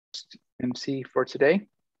MC for today.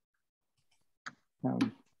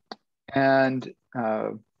 And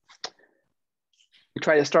we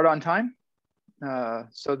try to start on time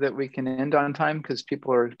so that we can end on time because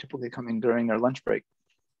people are typically coming during their lunch break.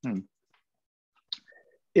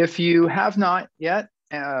 If you have not yet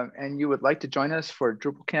and you would like to join us for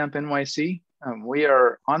Drupal Camp NYC, we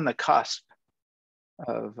are on the cusp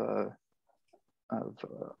of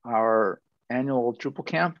our annual Drupal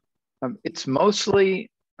Camp. It's mostly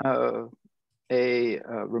a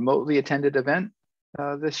remotely attended event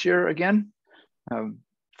this year again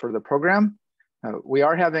for the program. We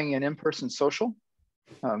are having an in-person social,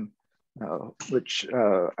 which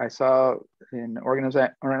I saw in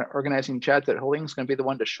organizing chat that Holing's going to be the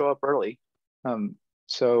one to show up early.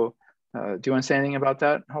 So do you want to say anything about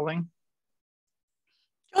that, Holing?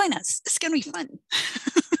 Join us. It's going to be fun.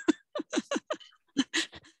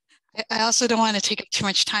 I also don't want to take up too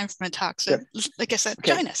much time from a talk. So like I said,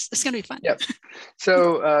 join us. It's going to be fun. Yep.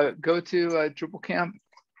 So go to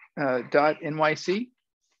drupalcamp.nyc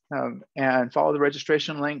and follow the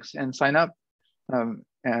registration links and sign up.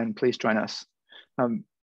 And please join us.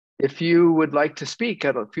 If you would like to speak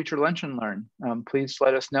at a future Lunch and Learn, please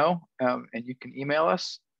let us know, and you can email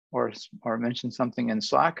us or mention something in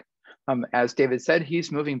Slack. As David said,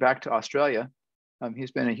 he's moving back to Australia.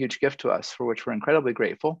 He's been a huge gift to us, for which we're incredibly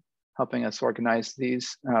grateful, helping us organize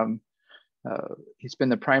these. He's been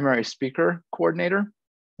the primary speaker coordinator,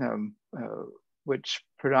 which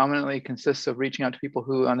predominantly consists of reaching out to people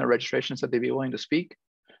who on their registration said they'd be willing to speak.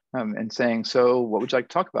 And saying, so what would you like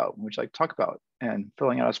to talk about? What would you like to talk about? And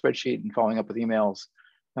filling out a spreadsheet and following up with emails.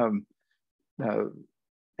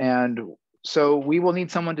 And so we will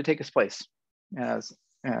need someone to take his place.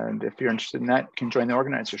 And if you're interested in that, you can join the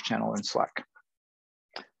organizers channel in Slack.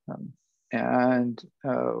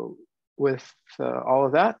 With all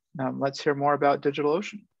of that, let's hear more about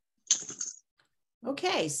DigitalOcean.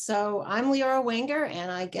 Okay, so I'm Leora Wenger,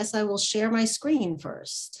 and I guess I will share my screen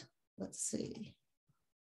first. Let's see.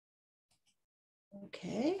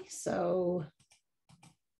 Okay, so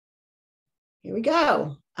here we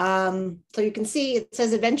go. So you can see it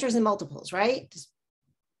says adventures in multiples, right?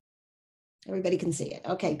 Everybody can see it.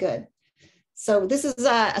 Okay, good. So this is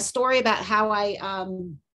a story about how I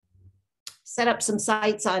set up some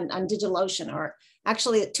sites on DigitalOcean, or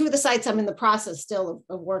actually 2 of the sites I'm in the process still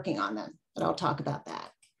of working on them, but I'll talk about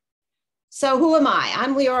that. So who am I?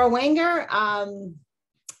 I'm Leora Wenger.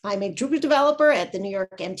 I'm a Drupal developer at the New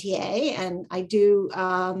York MTA, and I do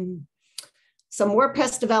some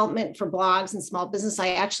WordPress development for blogs and small business.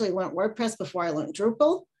 I actually learned WordPress before I learned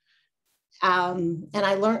Drupal. And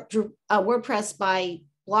I learned WordPress by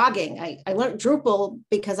blogging. I learned Drupal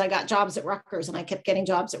because I got jobs at Rutgers, and I kept getting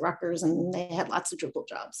jobs at Rutgers, and they had lots of Drupal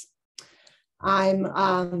jobs. I'm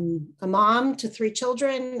a mom to 3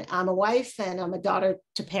 children. I'm a wife, and I'm a daughter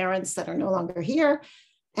to parents that are no longer here.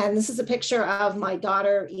 And this is a picture of my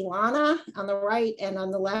daughter, Ilana, on the right, and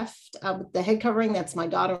on the left, the head covering, that's my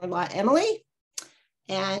daughter-in-law, Emily.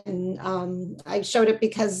 And I showed it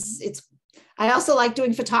because I also like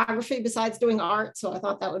doing photography besides doing art. So I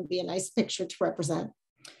thought that would be a nice picture to represent.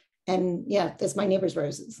 And yeah, there's my neighbor's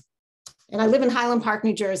roses. And I live in Highland Park,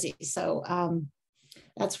 New Jersey. So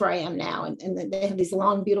that's where I am now. And they have these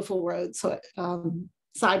long, beautiful roads, so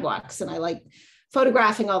sidewalks. And I like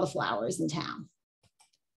photographing all the flowers in town.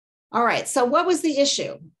 All right, so what was the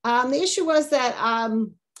issue? The issue was that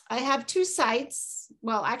I have 2 sites.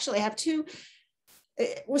 Well, actually I have 2,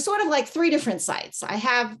 it was sort of like 3 different sites. I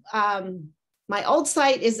have, my old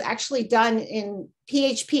site is actually done in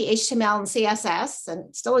PHP, HTML, and CSS, and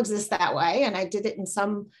it still exists that way. And I did it in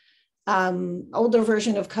some older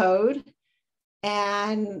version of code.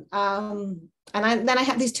 And then I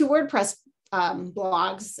have these 2 WordPress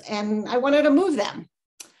blogs, and I wanted to move them.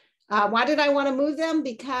 Why did I want to move them?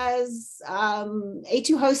 Because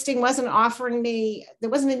A2 Hosting wasn't offering me, there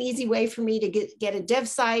wasn't an easy way for me to get a dev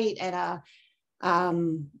site and a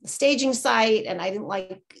staging site. And I didn't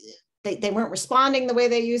like, they weren't responding the way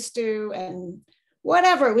they used to, and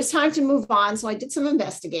whatever, it was time to move on. So I did some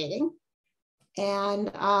investigating. And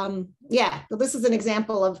yeah, so this is an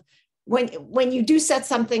example of when you do set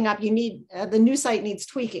something up, you need, the new site needs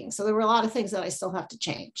tweaking. So there were a lot of things that I still have to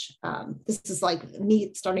change. This is like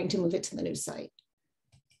me starting to move it to the new site.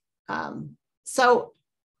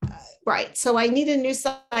 Right, so I needed a new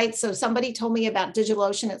site. So somebody told me about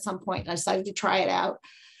DigitalOcean at some point. I decided to try it out.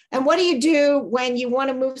 And what do you do when you want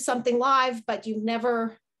to move something live, but you've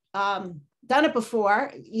never done it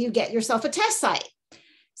before? You get yourself a test site.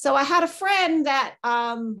 So I had a friend that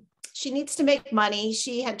she needs to make money.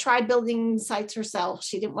 She had tried building sites herself.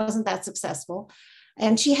 She wasn't that successful.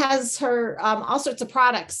 And she has her all sorts of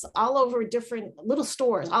products all over different little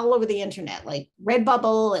stores all over the internet, like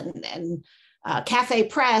Redbubble and Cafe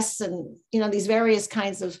Press, and these various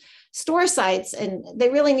kinds of store sites. And they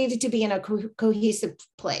really needed to be in a cohesive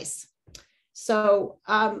place. So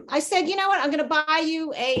I said, you know what, I'm going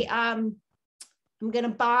to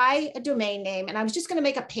buy a domain name, and I was just going to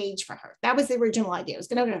make a page for her. That was the original idea. I was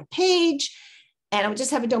going to have a page, and I would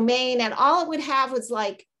just have a domain, and all it would have was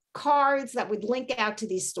like cards that would link out to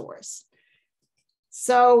these stores.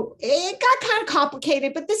 So it got kind of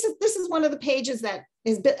complicated, but this is one of the pages that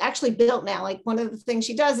is actually built now. Like, one of the things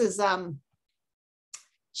she does is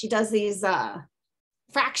she does these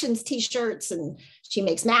fractions t-shirts, and she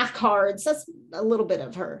makes math cards. That's a little bit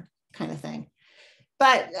of her kind of thing.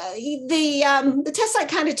 But the test site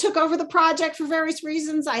kind of took over the project for various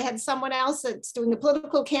reasons. I had someone else that's doing a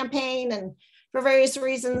political campaign, and for various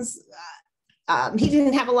reasons, he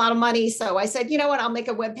didn't have a lot of money. So I said, you know what, I'll make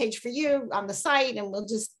a web page for you on the site, and we'll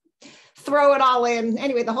just throw it all in.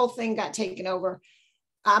 Anyway, the whole thing got taken over.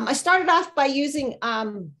 I started off by using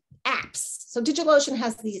apps. So DigitalOcean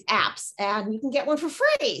has these apps, and you can get one for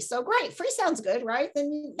free. So great, free sounds good, right?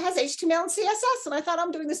 Then it has HTML and CSS, and I thought,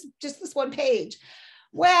 I'm doing this one page.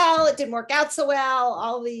 Well, it didn't work out so well.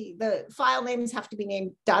 All the file names have to be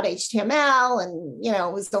named .html, and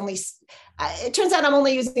it was only. It turns out I'm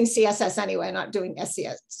only using CSS anyway, not doing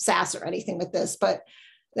SAS or anything with this, but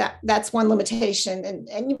that's one limitation.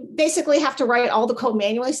 And you basically have to write all the code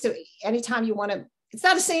manually. So anytime you want to, it's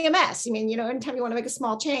not a CMS. I mean, anytime you want to make a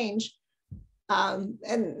small change, and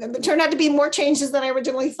it turned out to be more changes than I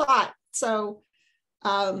originally thought. So,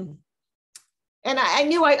 and I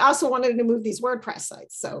knew I also wanted to move these WordPress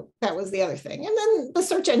sites. So that was the other thing. And then the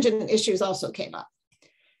search engine issues also came up.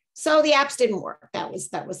 So the apps didn't work. That was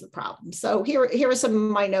the problem. So here are some of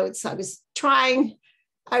my notes. I was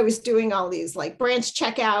doing all these like branch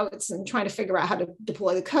checkouts and trying to figure out how to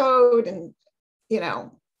deploy the code, and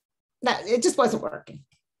that it just wasn't working.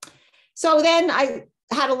 So then I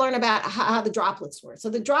had to learn about how the droplets work. So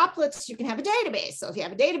the droplets, you can have a database. So if you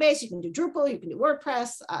have a database, you can do Drupal, you can do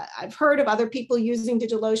WordPress. I've heard of other people using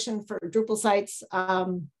DigitalOcean for Drupal sites.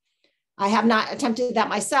 I have not attempted that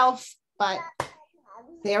myself, but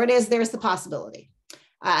there it is. There's the possibility.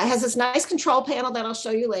 It has this nice control panel that I'll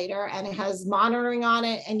show you later, and it has monitoring on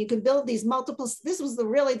it. And you can build these multiple, this was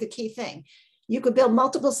really the key thing. You could build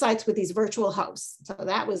multiple sites with these virtual hosts. So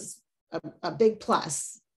that was a big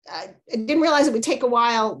plus. I didn't realize it would take a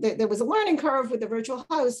while. There was a learning curve with the virtual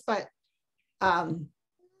host, but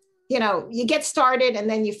you get started and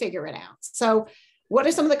then you figure it out. So what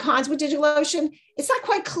are some of the cons with DigitalOcean? It's not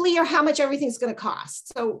quite clear how much everything's going to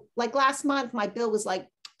cost. So like last month, my bill was like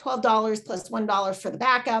 $12 plus $1 for the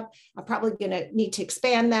backup. I'm probably going to need to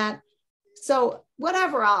expand that. So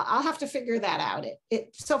whatever, I'll have to figure that out.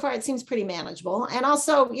 So far, it seems pretty manageable. And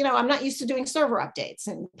also, I'm not used to doing server updates,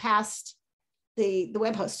 and past the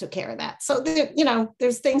web host took care of that. So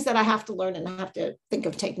there's things that I have to learn and I have to think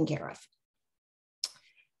of taking care of.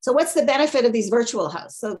 So what's the benefit of these virtual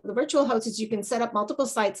hosts? So the virtual host is you can set up multiple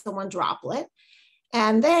sites on one droplet,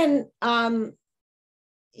 and then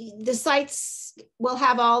the sites will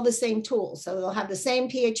have all the same tools. So they'll have the same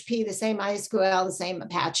PHP, the same MySQL, the same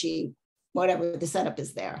Apache, whatever the setup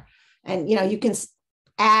is there. And you can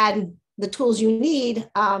add the tools you need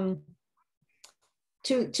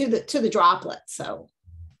to the droplet. So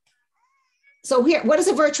here, what does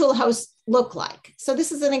a virtual host look like? So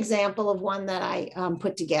this is an example of one that I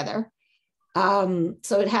put together.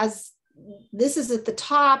 So it has, this is at the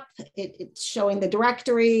top, it's showing the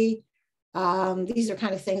directory. These are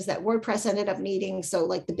kind of things that WordPress ended up needing. So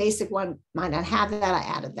like the basic one might not have that. I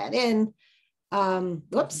added that in.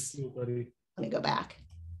 Whoops, let me go back.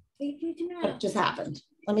 What just happened?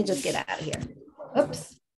 Let me just get out of here.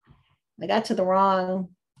 Oops. I got to the wrong,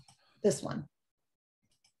 this one.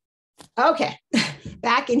 Okay,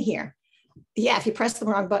 back in here. Yeah, if you press the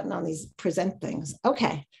wrong button on these present things.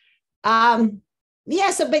 Okay.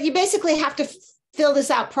 Yeah, so, but you basically have to fill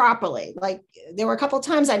this out properly. Like there were a couple of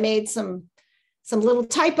times I made some little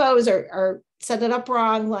typos or set it up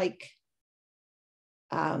wrong. Like,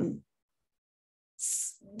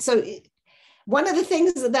 one of the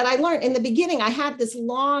things that I learned in the beginning, I had this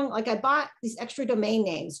long, like I bought these extra domain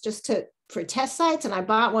names just for test sites, and I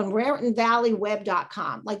bought one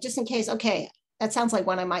RarenValleyWeb.com, like just in case, okay, that sounds like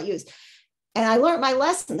one I might use. And I learned my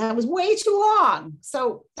lesson, that was way too long.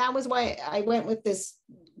 So that was why I went with this.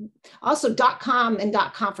 Also .com and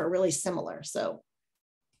 .conf are really similar. So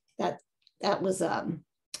that was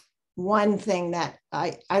one thing that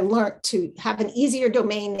I learned, to have an easier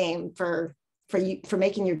domain name for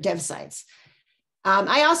making your dev sites.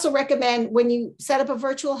 I also recommend when you set up a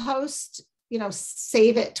virtual host,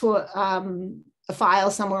 save it to a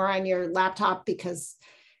file somewhere on your laptop, because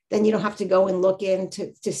then you don't have to go and look in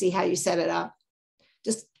to see how you set it up.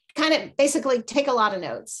 Just kind of basically take a lot of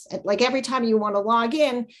notes. Like every time you want to log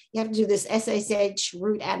in, you have to do this SSH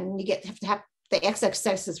root and you have to have the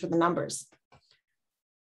XXXs for the numbers.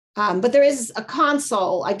 But there is a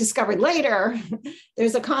console I discovered later.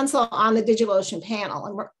 There's a console on the DigitalOcean panel,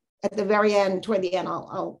 and we're at the very end, toward the end,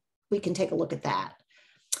 we can take a look at that.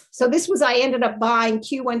 So I ended up buying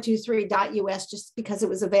q123.us just because it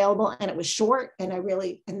was available and it was short, and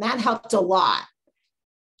that helped a lot,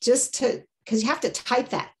 because you have to type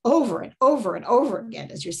that over and over and over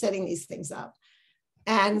again as you're setting these things up.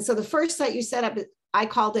 And so the first site you set up, I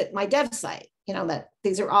called it my dev site, that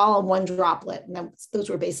these are all in one droplet, and those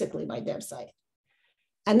were basically my dev site.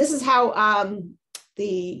 And this is how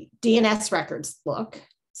the DNS records look.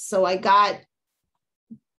 So I got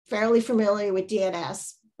fairly familiar with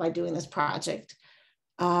DNS by doing this project.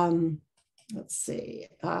 Let's see.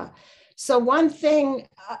 So one thing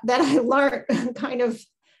that I learned kind of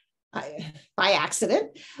by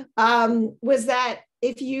accident was that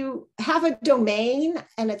if you have a domain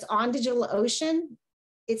and it's on DigitalOcean,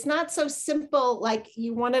 it's not so simple, like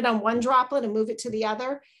you want it on one droplet and move it to the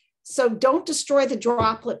other. So don't destroy the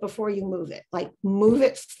droplet before you move it. Like move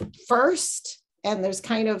it first. And there's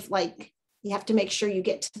kind of like, you have to make sure you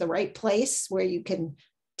get to the right place where you can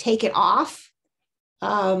take it off.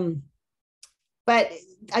 But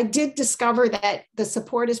I did discover that the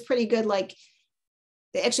support is pretty good, like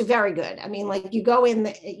actually very good. I mean, like you go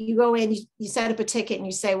in, you set up a ticket and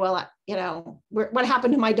you say, well, what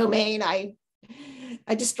happened to my domain?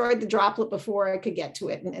 I destroyed the droplet before I could get to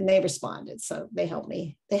it, and they responded. So they helped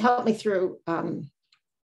me. They helped me through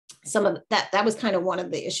some of that. That was kind of one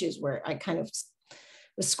of the issues where I kind of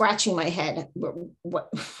was scratching my head.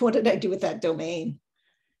 What did I do with that domain?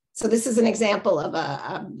 So this is an example of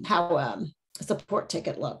how a support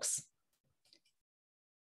ticket looks.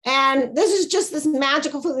 And this is just this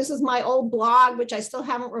magical thing. This is my old blog, which I still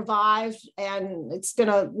haven't revived, and it's going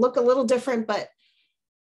to look a little different, but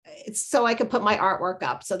it's so I could put my artwork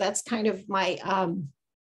up. So that's kind of my,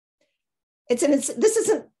 this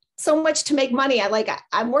isn't so much to make money.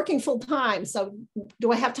 I'm working full time. So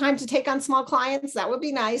do I have time to take on small clients? That would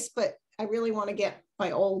be nice, but I really want to get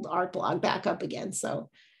my old art blog back up again. So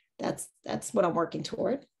that's what I'm working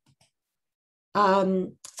toward.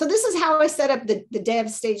 So this is how I set up the dev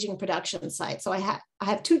staging production site. So I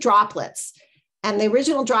have two droplets, and the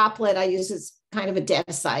original droplet I use as kind of a dev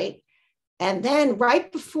site. And then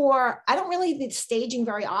right before, I don't really need staging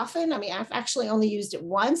very often. I mean, I've actually only used it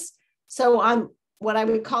once. So on what I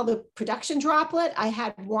would call the production droplet, I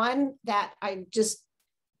had one that I just,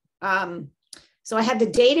 so I had the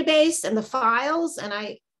database and the files, and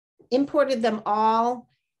I imported them all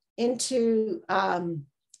into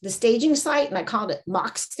the staging site, and I called it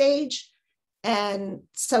mock stage. And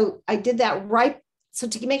so I did that so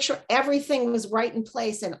to make sure everything was right in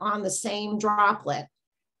place and on the same droplet.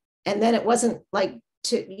 And then it wasn't like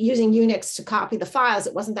using Unix to copy the files.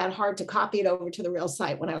 It wasn't that hard to copy it over to the real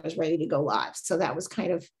site when I was ready to go live. So that was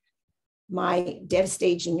kind of my dev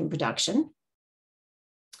staging in production.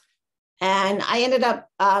 And I ended up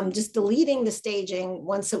just deleting the staging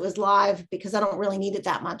once it was live, because I don't really need it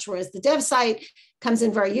that much. Whereas the dev site comes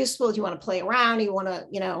in very useful if you want to play around, you want to,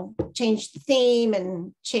 change the theme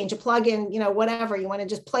and change a plugin, whatever, you want to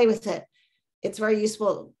just play with it. It's very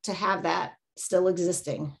useful to have that still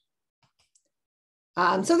existing.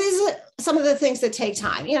 So these are some of the things that take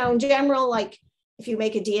time. In general, like if you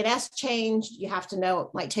make a DNS change, you have to know it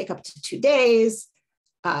might take up to 2 days.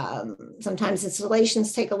 Sometimes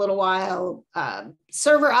installations take a little while.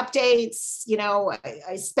 Server updates,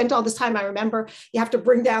 I spent all this time. I remember you have to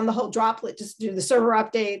bring down the whole droplet just to do the server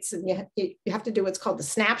updates, and you have to do what's called the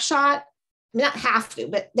snapshot. I mean, not have to,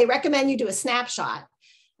 but they recommend you do a snapshot.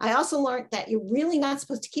 I also learned that you're really not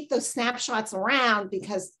supposed to keep those snapshots around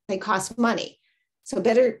because they cost money. So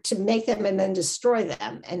better to make them and then destroy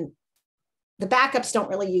them. And the backups don't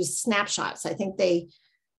really use snapshots. I think they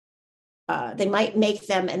might make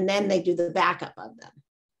them and then they do the backup of them.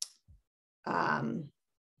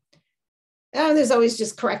 And there's always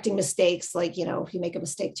just correcting mistakes, like, if you make a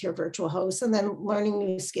mistake to your virtual host, and then learning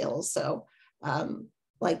new skills. So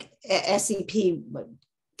like SEP,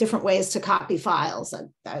 different ways to copy files.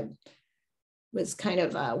 I was kind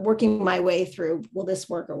of working my way through, will this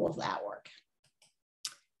work or will that work?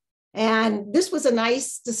 And this was a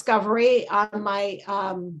nice discovery on my,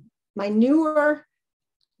 my newer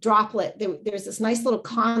droplet. There's this nice little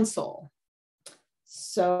console.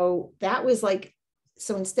 So that was like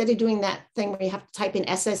So instead of doing that thing where you have to type in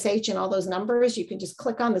SSH and all those numbers, you can just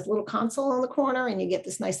click on this little console in the corner and you get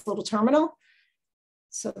this nice little terminal.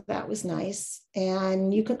 So that was nice.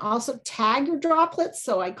 And you can also tag your droplets.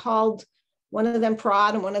 So I called one of them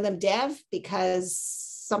prod and one of them dev, because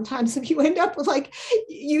sometimes if you end up with like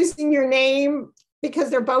using your name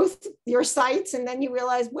because they're both your sites, and then you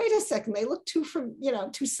realize, wait a second, they look too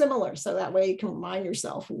similar. So that way you can remind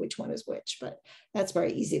yourself which one is which, but that's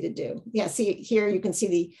very easy to do. Yeah, see here you can see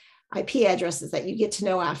the IP addresses that you get to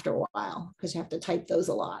know after a while, because you have to type those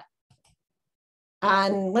a lot.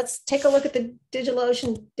 And let's take a look at the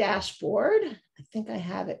DigitalOcean dashboard. I think I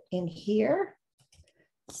have it in here.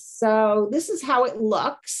 So this is how it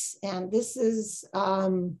looks. And this is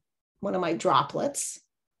one of my droplets.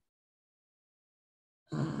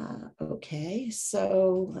 Okay,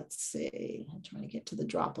 so let's see. I'm trying to get to the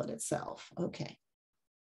droplet itself. Okay.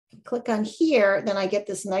 Click on here, then I get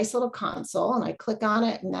this nice little console, and I click on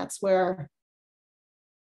it, and that's where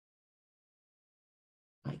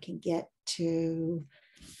I can get to,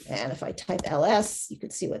 and if I type LS, you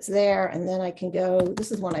can see what's there, and then I can go,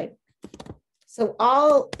 this is one so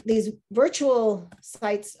all these virtual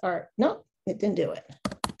sites are, nope, it didn't do it.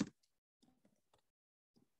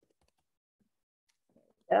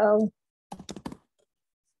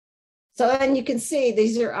 So then you can see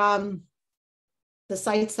these are the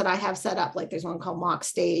sites that I have set up. Like there's one called Mock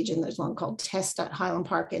Stage, and there's one called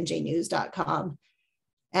test.highlandparknjnews.com.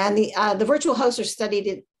 And the virtual hosts are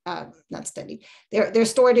studied, not studied, they're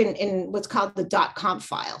stored in what's called the .conf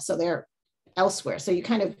file. So they're elsewhere. So you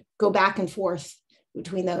kind of go back and forth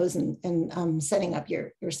between those and setting up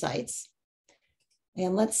your sites.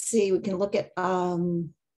 And let's see, we can look at,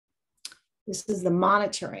 this is the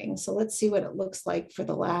monitoring. So let's see what it looks like for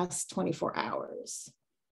the last 24 hours.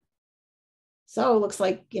 So it looks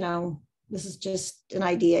like, this is just an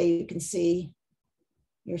idea. You can see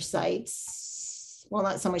your sites. Well,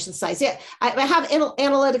 not so much the sites. Yeah, I have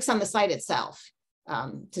analytics on the site itself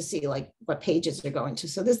to see like what pages they're going to.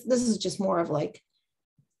 So this is just more of like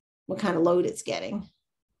what kind of load it's getting.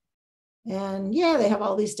 And yeah, they have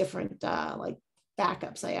all these different like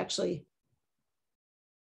backups. I actually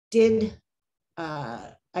did,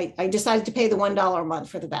 I decided to pay the $1 a month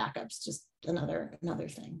for the backups, just another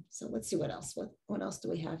thing. So let's see what else. What else do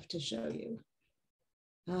we have to show you?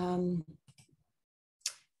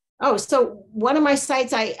 Oh, so one of my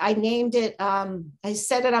sites, I named it, I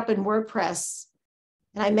set it up in WordPress,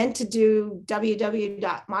 and I meant to do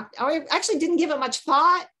www.mock. I actually didn't give it much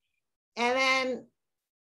thought. And then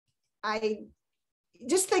I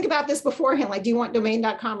just think about this beforehand, like, do you want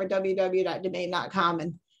domain.com or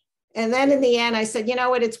www.domain.com? And then in the end, I said, you know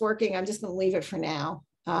what, it's working. I'm just going to leave it for now.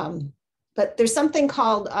 But there's something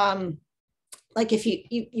called, like if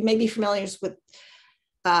you may be familiar with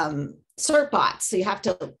cert bots. So you have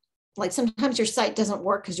to, like, sometimes your site doesn't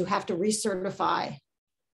work because you have to recertify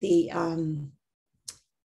the,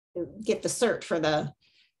 get the cert for the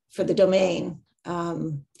domain.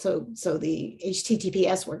 So the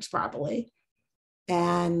HTTPS works properly.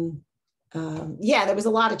 And yeah, there was a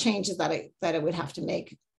lot of changes that I would have to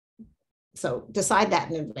make. So decide that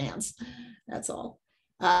in advance. That's all.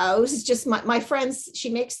 This is just my friend's, she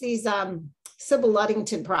makes these Sybil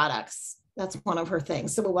Ludington products. That's one of her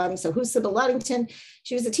things, Sybil Ludington. So who's Sybil Ludington?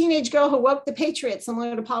 She was a teenage girl who woke the patriots,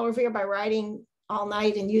 similar to Paul Revere, by writing all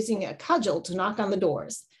night and using a cudgel to knock on the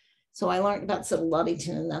doors. So I learned about Sybil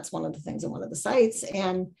Ludington, and that's one of the things on one of the sites.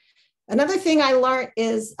 And another thing I learned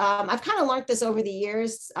is, I've kind of learned this over the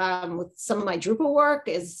years with some of my Drupal work,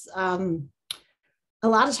 is a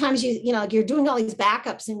lot of times you're doing all these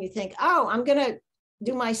backups and you think, oh, I'm going to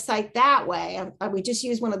do my site that way. I would just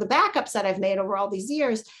use one of the backups that I've made over all these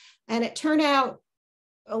years. And it turned out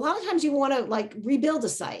a lot of times you want to like rebuild a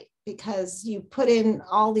site because you put in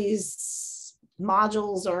all these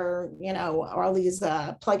modules or all these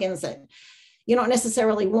plugins that you don't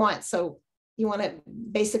necessarily want. So you want to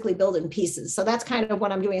basically build in pieces. So that's kind of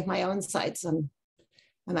what I'm doing with my own sites. I'm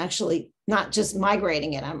actually not just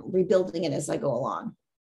migrating it, I'm rebuilding it as I go along.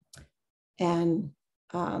 And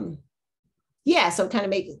yeah, so kind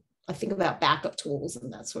of I think about backup tools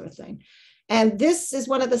and that sort of thing. And this is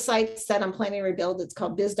one of the sites that I'm planning to rebuild. It's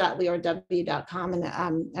called biz.leoraw.com. And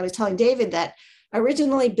I was telling David that I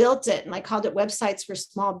originally built it and I called it Websites for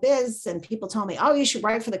Small Biz. And people told me, oh, you should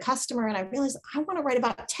write for the customer. And I realized I want to write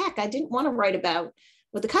about tech. I didn't want to write about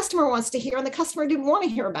what the customer wants to hear, and the customer didn't want to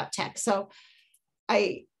hear about tech. So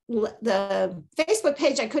the Facebook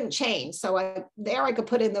page I couldn't change. So I could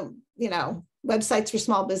put in the, Websites for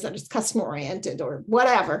Small Biz that is customer oriented or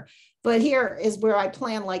whatever. But here is where I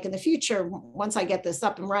plan, like in the future, once I get this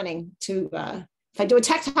up and running, to if I do a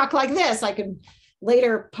tech talk like this, I could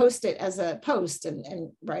later post it as a post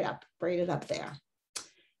and write it up there.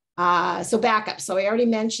 So backups. So I already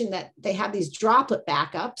mentioned that they have these droplet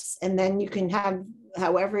backups, and then you can have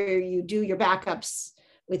however you do your backups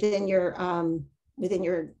within your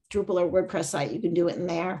Drupal or WordPress site, you can do it in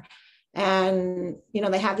there. And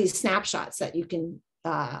they have these snapshots that you can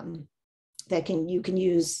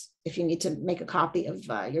use if you need to make a copy of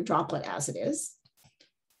your droplet as it is.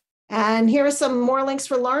 And here are some more links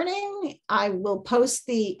for learning. I will post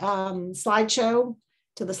the slideshow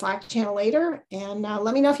to the Slack channel later, and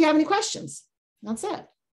let me know if you have any questions. That's it.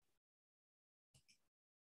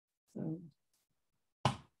 So.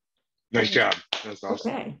 Nice job. That's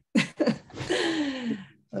awesome. Okay.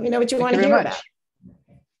 Let me know what you want to hear about.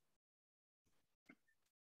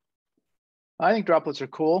 I think droplets are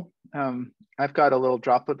cool. I've got a little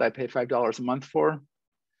droplet that I pay $5 a month for.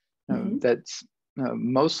 That's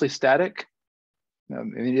mostly static.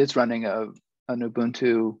 It is running an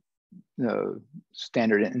Ubuntu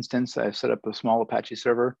standard instance. I've set up a small Apache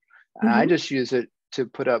server. I just use it to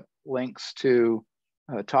put up links to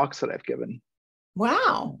talks that I've given.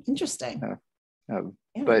 Wow, interesting. Yeah.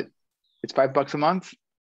 But it's $5 a month.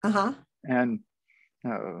 And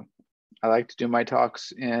I like to do my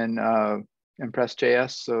talks in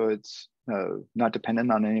Impress.js, so it's not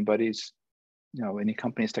dependent on anybody's, any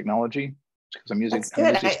company's technology. Because I'm using.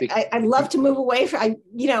 That's good. I'd love to move away from.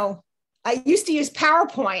 I used to use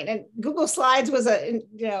PowerPoint, and Google Slides was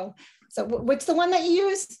So what's the one that you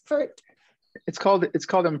use for? It's called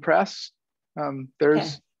Impress.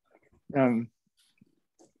 There's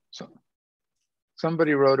so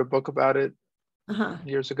somebody wrote a book about it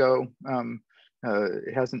years ago.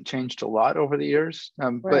 It hasn't changed a lot over the years,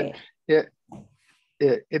 but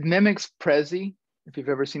it mimics Prezi. If you've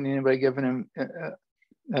ever seen anybody giving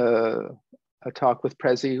a talk with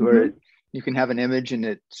Prezi, where you can have an image and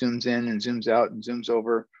it zooms in and zooms out and zooms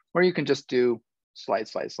over, or you can just do slide.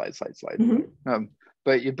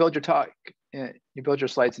 But you build your talk, you build your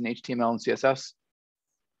slides in HTML and CSS,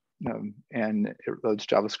 and it loads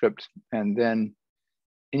JavaScript, and then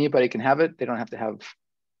anybody can have it. They don't have to have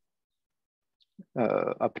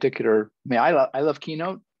a particular. I love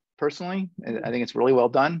Keynote personally. I think it's really well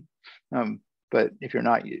done. But if you're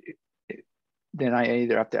not, then I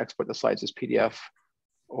either have to export the slides as PDF,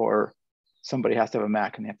 or somebody has to have a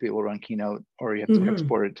Mac and they have to be able to run Keynote, or you have to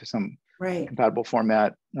export it to some compatible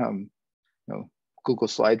format. Google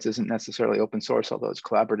Slides isn't necessarily open source, although it's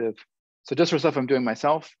collaborative. So just for stuff I'm doing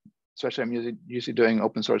myself, especially I'm usually doing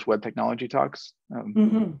open source web technology talks.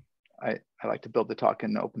 I like to build the talk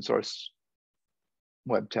in open source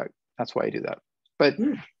web tech. That's why I do that. But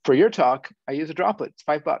for your talk, I use a droplet. It's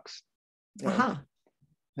 $5.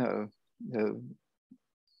 And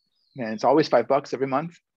it's always $5 every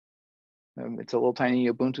month. It's a little tiny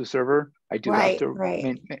Ubuntu server. I do have to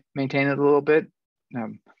maintain it a little bit.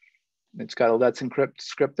 It's got a Let's Encrypt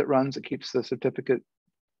script that runs. It keeps the certificate.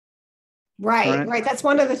 Right. That's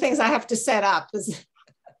one of the things I have to set up.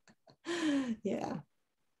 Yeah.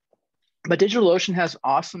 But DigitalOcean has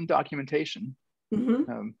awesome documentation.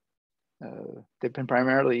 They've been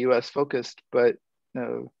primarily US focused, but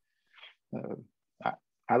I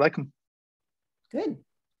like them. Good.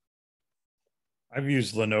 I've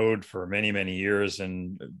used Linode for many, many years,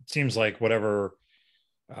 and it seems like whatever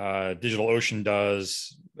DigitalOcean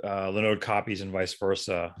does, Linode copies and vice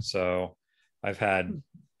versa. So I've had,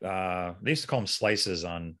 they used to call them slices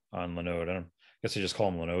on Linode. I guess they just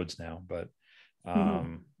call them Linodes now, but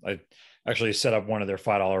I actually set up one of their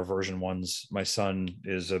 $5 version ones. My son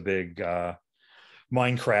is a big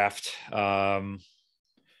Minecraft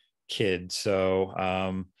kid.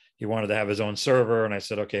 So he wanted to have his own server, and I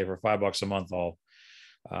said, okay, for $5 a month, I'll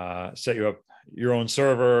set you up your own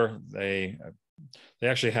server. They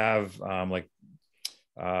actually have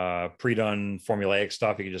pre-done formulaic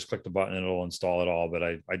stuff. You can just click the button and it'll install it all. But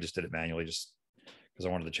I just did it manually just because I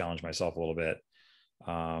wanted to challenge myself a little bit.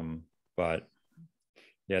 But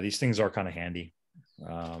yeah, these things are kind of handy,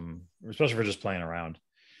 especially for just playing around.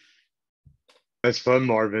 That's fun,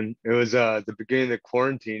 Marvin. It was the beginning of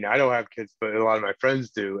quarantine. I don't have kids, but a lot of my friends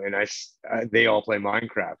do, and they all play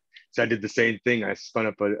Minecraft. So I did the same thing. I spun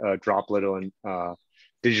up a droplet on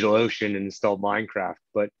DigitalOcean and installed Minecraft.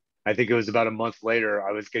 But I think it was about a month later,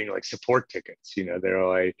 I was getting like support tickets. They're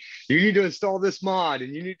like, "You need to install this mod,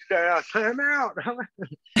 and you need to time out."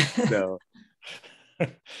 So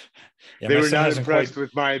they were not impressed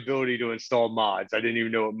with my ability to install mods. I didn't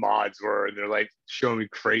even know what mods were, and they're like showing me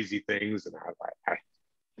crazy things, and I was like,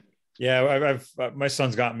 yeah, my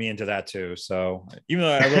son's got me into that too. So even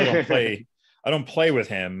though I really don't play, I don't play with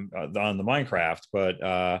him on the Minecraft, but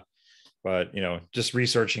but just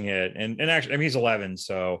researching it and actually, I mean, he's 11,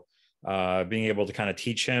 so being able to kind of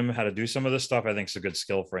teach him how to do some of this stuff, I think is a good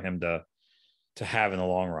skill for him to have in the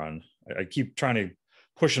long run. I keep trying to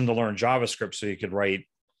push him to learn JavaScript so he could write,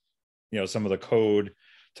 some of the code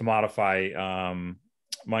to modify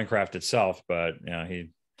Minecraft itself, but he's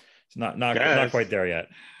not quite there yet.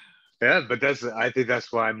 Yeah, but I think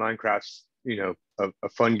that's why Minecraft's a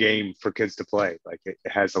fun game for kids to play. Like it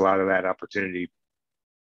has a lot of that opportunity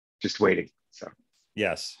just waiting. So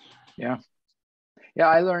yeah.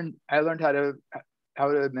 I learned how to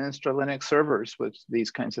administer Linux servers with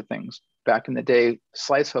these kinds of things. Back in the day,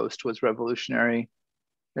 SliceHost was revolutionary.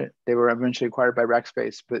 They were eventually acquired by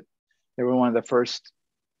Rackspace, but they were one of the first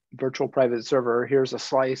virtual private server. Here's a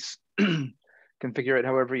slice, configure it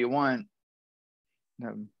however you want.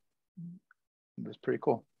 It was pretty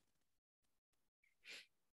cool.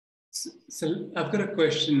 So I've got a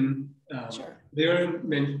question. Sure. Leora,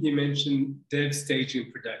 you mentioned dev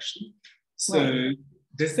staging production. So Right.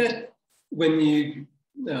 does that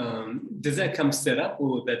does that come set up,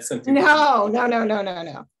 or that's something? No.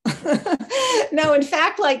 No, in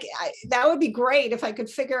fact, that would be great if I could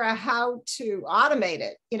figure out how to automate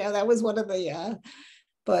it. That was one of the,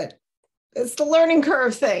 but it's the learning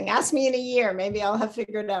curve thing. Ask me in a year, maybe I'll have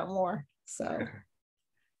figured out more. So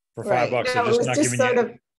For $5, right. they're No, just it was not just giving sort you.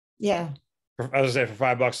 of, yeah. I was gonna say, for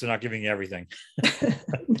 $5, they're not giving you everything.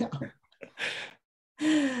 No.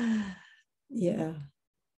 Yeah.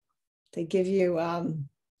 They give you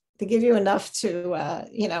enough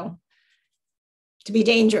to to be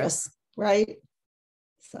dangerous, right?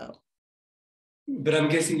 So. But I'm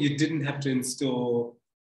guessing you didn't have to install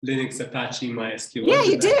Linux, Apache, MySQL. Yeah,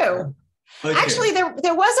 you do. Okay. Actually,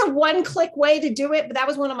 there was a one-click way to do it, but that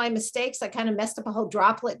was one of my mistakes. I kind of messed up a whole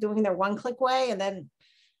droplet doing their one-click way, and then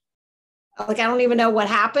I don't even know what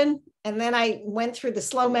happened. And then I went through the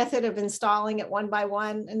slow method of installing it one by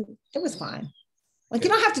one, and it was fine. You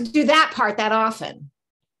don't have to do that part that often.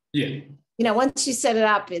 Yeah. Once you set it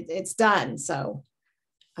up, it's done. So.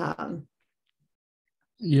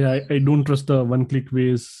 Yeah, I don't trust the one-click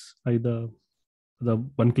ways either, the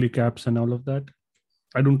one-click apps and all of that.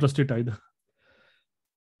 I don't trust it either.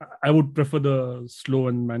 I would prefer the slow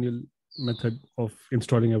and manual method of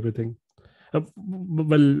installing everything.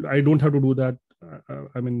 Well, I don't have to do that.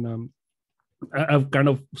 I've kind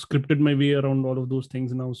of scripted my way around all of those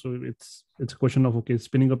things now. So it's a question of,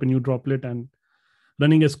 spinning up a new droplet and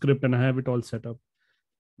running a script, and I have it all set up.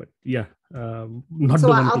 But yeah, not.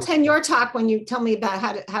 So I'll attend your talk when you tell me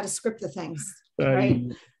about how to script the things. Right?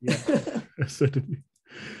 Yeah, certainly.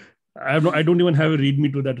 I don't even have a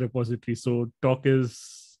README to that repository. So talk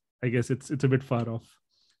is, I guess it's a bit far off.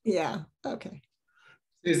 Yeah. Okay.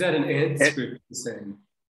 Is that an Ant script you're saying?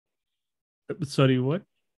 Sorry, what?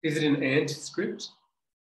 Is it an Ant script?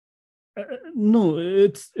 No,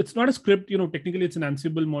 it's not a script. Technically it's an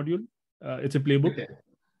Ansible module. It's a playbook. Okay.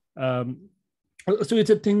 So it's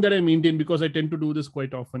a thing that I maintain because I tend to do this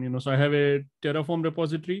quite often. So I have a Terraform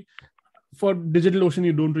repository. For DigitalOcean,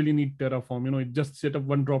 you don't really need Terraform. You just set up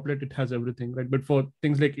one droplet, it has everything, right? But for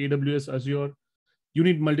things like AWS, Azure, you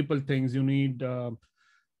need multiple things. You need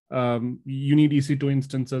EC2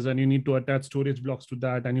 instances, and you need to attach storage blocks to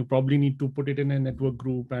that, and you probably need to put it in a network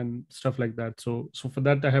group and stuff like that. So for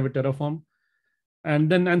that, I have a Terraform, and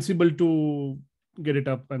then Ansible to get it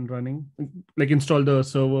up and running, install the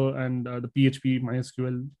server and the PHP,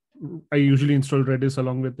 MySQL. I usually install Redis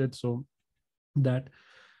along with it. So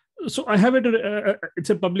I have it.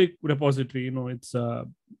 It's a public repository. It's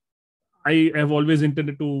I have always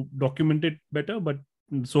intended to document it better, but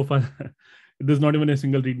so far there's not even a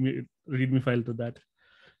single README file to that.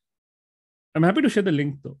 I'm happy to share the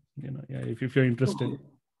link though. If you're interested. Okay.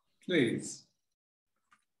 Please.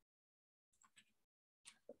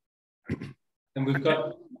 And we've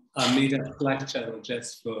got our Meetup Slack channel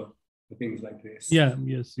just for things like this. Yeah.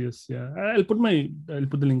 Yes. Yeah. I'll put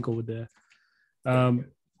the link over there.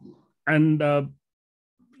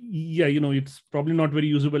 It's probably not very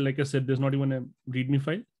usable. Like I said, there's not even a README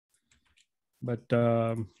file, but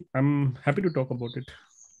I'm happy to talk about it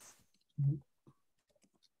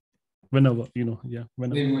whenever. Whenever.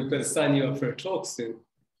 Maybe we've got to sign you up for a talk soon.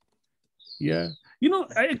 Yeah.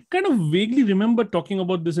 I kind of vaguely remember talking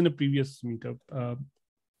about this in a previous meetup. I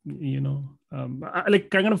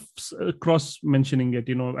kind of cross mentioning it.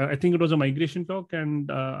 I think it was a migration talk,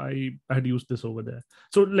 and I had used this over there.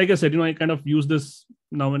 So like I said, I kind of use this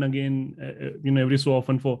now and again, every so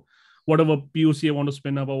often for whatever POC I want to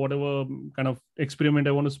spin up or whatever kind of experiment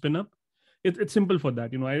I want to spin up. It's simple for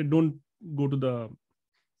that. I don't go to the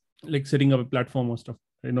setting up a platform or stuff,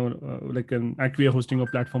 like an Acquia hosting or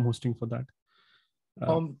platform hosting for that.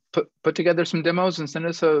 Put together some demos and send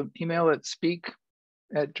us an email at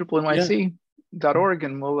speak@drupalnyc.org,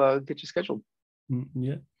 and we'll get you scheduled.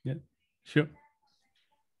 Yeah, sure.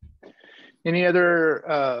 Any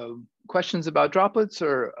other questions about droplets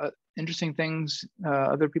or interesting things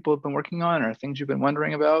other people have been working on, or things you've been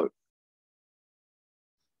wondering about?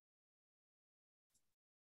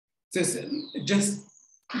 So just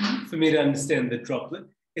for me to understand the droplet,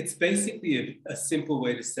 it's basically a simple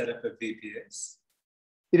way to set up a VPS.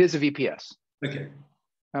 It is a VPS. Okay.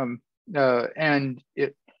 And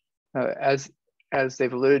it, as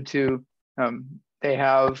they've alluded to, they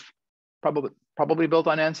have probably built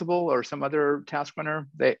on Ansible or some other task runner.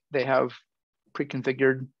 They have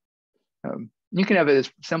pre-configured. You can have it as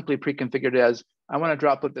simply pre-configured as, I want a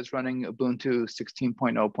droplet that's running Ubuntu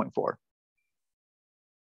 16.0.4.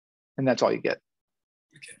 And that's all you get.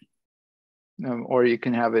 Okay. Or you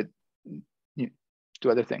can have it do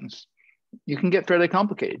other things. You can get fairly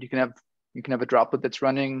complicated. You can have a droplet that's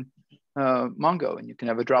running Mongo, and you can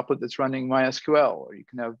have a droplet that's running MySQL, or you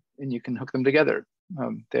can hook them together.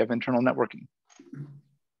 They have internal networking.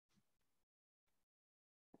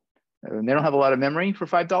 And they don't have a lot of memory for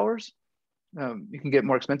 $5. You can get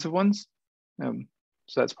more expensive ones. So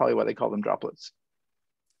that's probably why they call them droplets.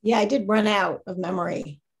 Yeah, I did run out of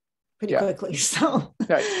memory pretty quickly, so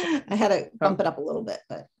I had to bump it up a little bit,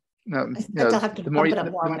 but I still have to bump it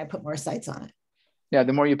up more when I put more sites on it. Yeah,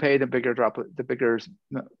 the more you pay, the bigger droplet,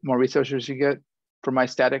 more resources you get. For my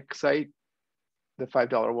static site, the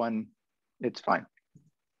 $5 one, it's fine.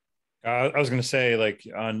 I was going to say, like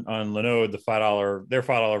on Linode, their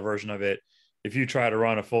 $5 version of it, if you try to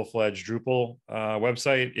run a full-fledged Drupal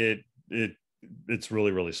website, it's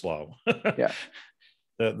really, really slow. Yeah.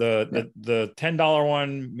 The $10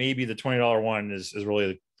 one, maybe the $20 one is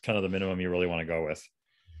really kind of the minimum you really want to go with.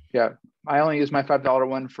 Yeah, I only use my $5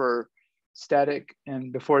 one for static,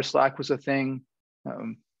 and before Slack was a thing,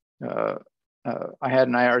 I had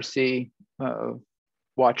an IRC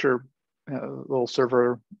watcher, little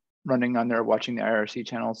server running on there watching the IRC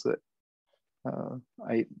channels that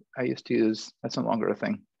I used to use. That's no longer a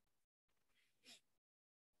thing.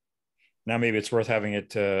 Now maybe it's worth having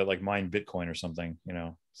it to like mine Bitcoin or something,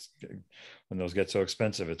 when those get so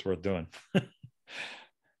expensive, it's worth doing.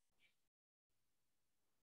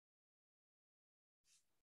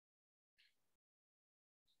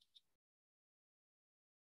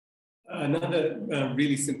 Another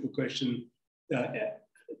really simple question,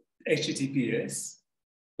 HTTPS,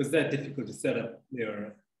 was that difficult to set up,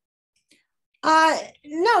 Leora?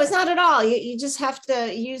 No, it's not at all. You just have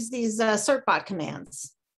to use these certbot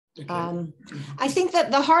commands. Okay. I think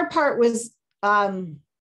that the hard part was like,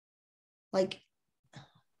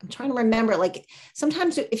 I'm trying to remember, like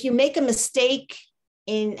sometimes if you make a mistake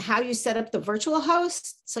in how you set up the virtual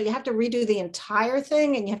host, so you have to redo the entire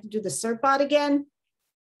thing and you have to do the certbot again.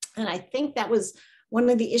 And I think that was one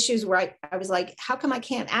of the issues where I was like, how come I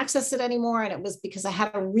can't access it anymore? And it was because I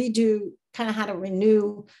had to renew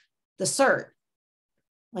the cert.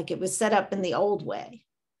 Like it was set up in the old way.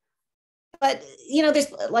 But, there's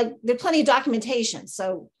plenty of documentation.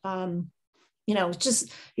 So,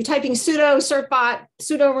 just you're typing sudo certbot,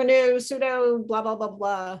 sudo renew, sudo blah, blah, blah,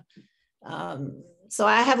 blah. So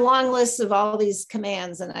I have long lists of all these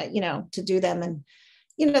commands and to do them. And,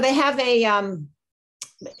 they have a,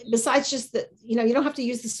 besides just that, you don't have to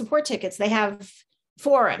use the support tickets. They have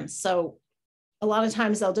forums. So a lot of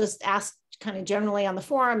times they'll just ask kind of generally on the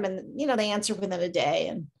forum and, they answer within a day.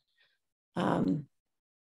 And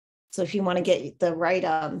so if you want to get the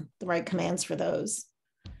right commands for those.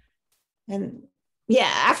 And yeah,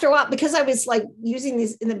 after a while, because I was like using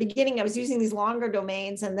these in the beginning, I was using these longer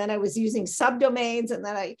domains and then I was using subdomains and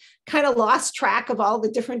then I kind of lost track of all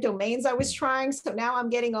the different domains I was trying. So now I'm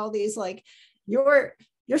getting all these like, your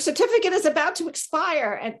certificate is about to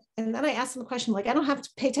expire. And then I asked them a question, like, I don't have to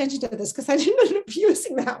pay attention to this because I didn't end up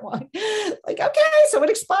using that one. Like, okay, so it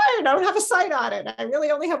expired. I don't have a site on it. I really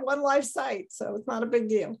only have one live site, so it's not a big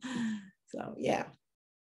deal. So yeah.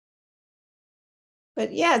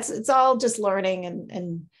 But yeah, it's all just learning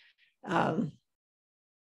and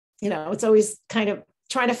it's always kind of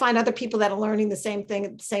trying to find other people that are learning the same thing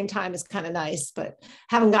at the same time is kind of nice, but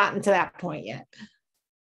haven't gotten to that point yet.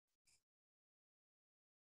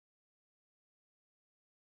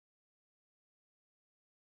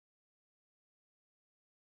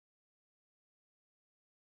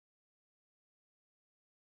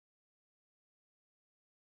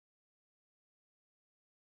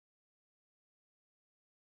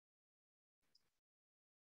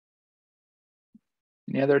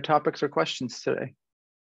 Any other topics or questions today?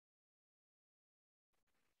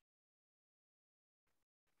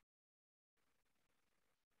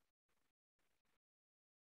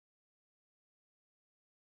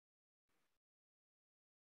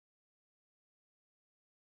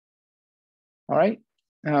 All right.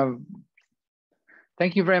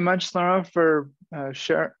 Thank you very much, Leora,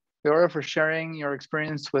 for sharing your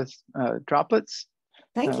experience with droplets.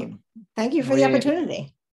 Thank you. Thank you for the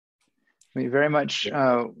opportunity. We very much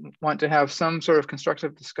want to have some sort of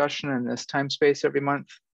constructive discussion in this time space every month.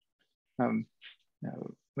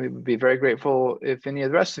 We would be very grateful if any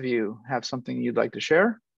of the rest of you have something you'd like to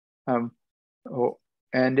share.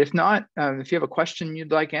 And if not, if you have a question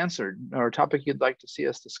you'd like answered or a topic you'd like to see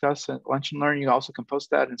us discuss at Lunch and Learn, you also can post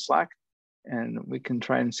that in Slack, and we can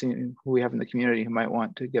try and see who we have in the community who might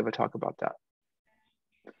want to give a talk about that.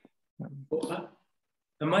 Well,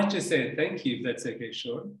 I might just say thank you, if that's okay,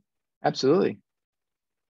 Sean. Absolutely.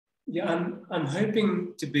 Yeah, I'm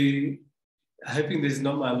hoping this is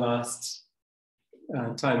not my last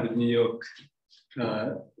time with New York,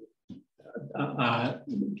 the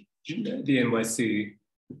NYC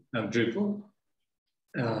Drupal.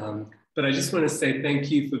 But I just want to say thank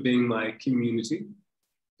you for being my community,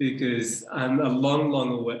 because I'm a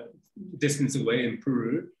long distance away in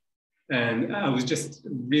Peru. And I was just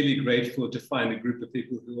really grateful to find a group of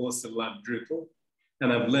people who also love Drupal.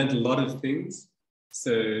 And I've learned a lot of things.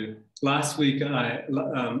 So last week, in our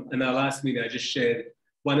last meeting, I just shared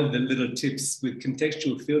one of the little tips with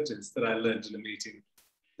contextual filters that I learned in a meeting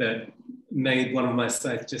that made one of my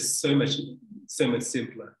sites just so much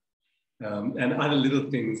simpler. And other little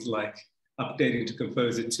things like updating to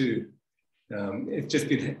Composer 2. It's just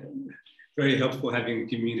been very helpful having a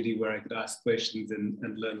community where I could ask questions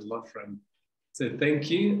and learn a lot from. So thank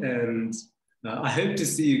you. And I hope to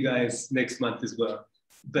see you guys next month as well.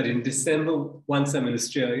 But in December, once I'm in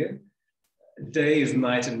Australia, day is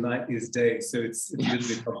night and night is day. So it's a little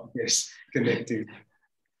bit complicated connecting.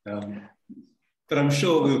 But I'm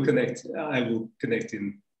sure we'll connect. I will connect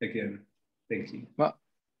in again. Thank you. Well,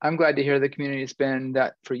 I'm glad to hear the community has been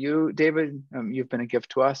that for you, David. You've been a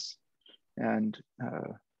gift to us. And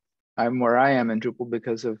I'm where I am in Drupal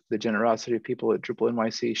because of the generosity of people at Drupal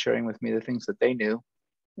NYC sharing with me the things that they knew.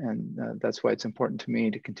 And that's why it's important to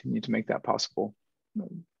me to continue to make that possible.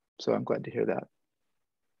 So I'm glad to hear that.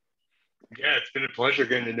 Yeah, it's been a pleasure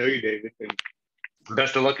getting to know you, David. And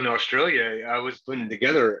best of luck in Australia. I was putting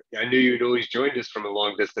together, I knew you'd always joined us from a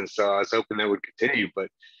long distance, so I was hoping that would continue, but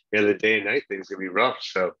the day and night thing's gonna be rough.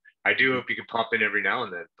 So I do hope you can pop in every now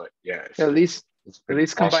and then, but yeah. At least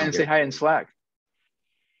come by and say hi in you. Slack,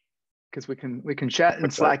 because we can chat in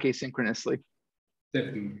Slack asynchronously.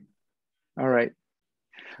 Definitely. All right.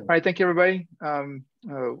 All right, thank you, everybody.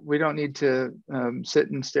 We don't need to sit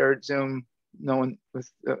and stare at Zoom, no one with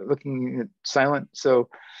looking at silent. So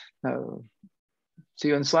see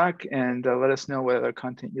you in Slack, and let us know what other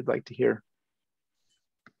content you'd like to hear.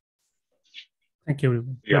 Thank you,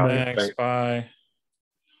 everyone. Yeah, Thanks. Bye.